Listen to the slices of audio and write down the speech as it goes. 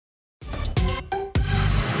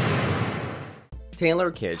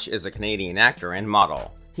Taylor Kitsch is a Canadian actor and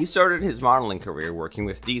model. He started his modeling career working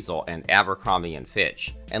with Diesel and Abercrombie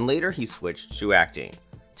Fitch, and later he switched to acting.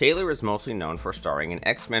 Taylor is mostly known for starring in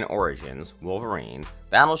X-Men Origins, Wolverine,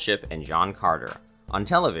 Battleship and John Carter. On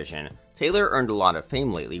television, Taylor earned a lot of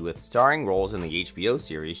fame lately with starring roles in the HBO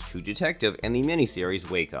series True Detective and the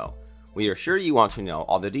miniseries Waco. We are sure you want to know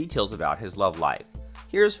all the details about his love life.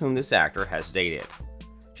 Here's whom this actor has dated.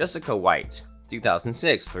 Jessica White,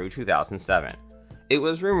 2006 through 2007. It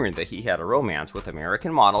was rumored that he had a romance with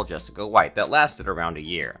American model Jessica White that lasted around a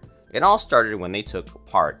year. It all started when they took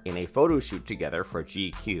part in a photo shoot together for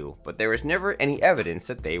GQ, but there was never any evidence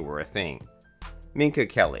that they were a thing. Minka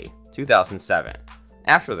Kelly, 2007.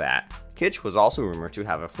 After that, Kitsch was also rumored to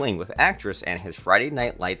have a fling with actress and his Friday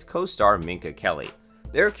Night Lights co-star Minka Kelly.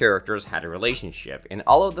 Their characters had a relationship, and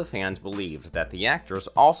all of the fans believed that the actors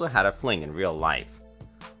also had a fling in real life.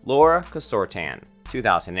 Laura Casortan,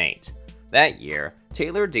 2008. That year,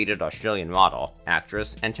 Taylor dated Australian model,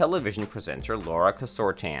 actress, and television presenter Laura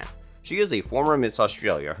Casortan. She is a former Miss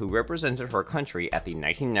Australia who represented her country at the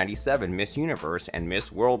 1997 Miss Universe and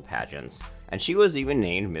Miss World pageants, and she was even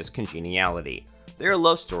named Miss Congeniality. Their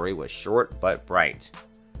love story was short but bright.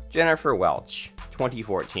 Jennifer Welch,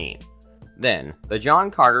 2014. Then, the John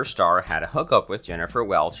Carter star had a hookup with Jennifer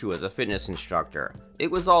Welch, who was a fitness instructor. It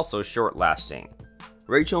was also short-lasting.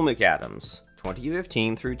 Rachel McAdams,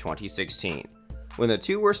 2015 through 2016. When the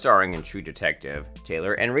two were starring in True Detective,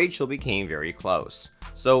 Taylor and Rachel became very close,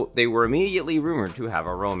 so they were immediately rumored to have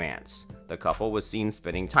a romance. The couple was seen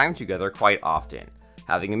spending time together quite often,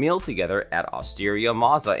 having a meal together at Osteria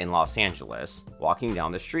Mazza in Los Angeles, walking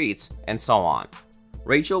down the streets, and so on.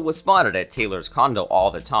 Rachel was spotted at Taylor's condo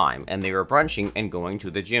all the time, and they were brunching and going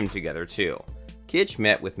to the gym together too. Kitsch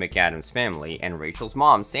met with McAdams' family, and Rachel's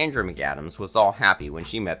mom, Sandra McAdams, was all happy when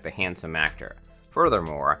she met the handsome actor.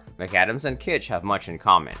 Furthermore, McAdams and Kitsch have much in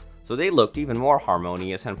common, so they looked even more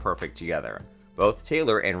harmonious and perfect together. Both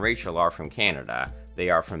Taylor and Rachel are from Canada, they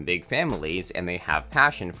are from big families, and they have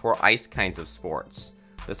passion for ice kinds of sports.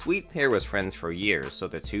 The sweet pair was friends for years, so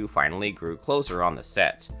the two finally grew closer on the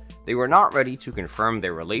set. They were not ready to confirm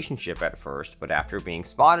their relationship at first, but after being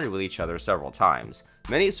spotted with each other several times,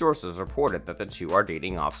 many sources reported that the two are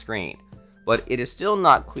dating off-screen. But it is still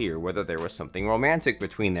not clear whether there was something romantic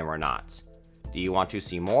between them or not. Do you want to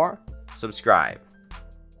see more? Subscribe.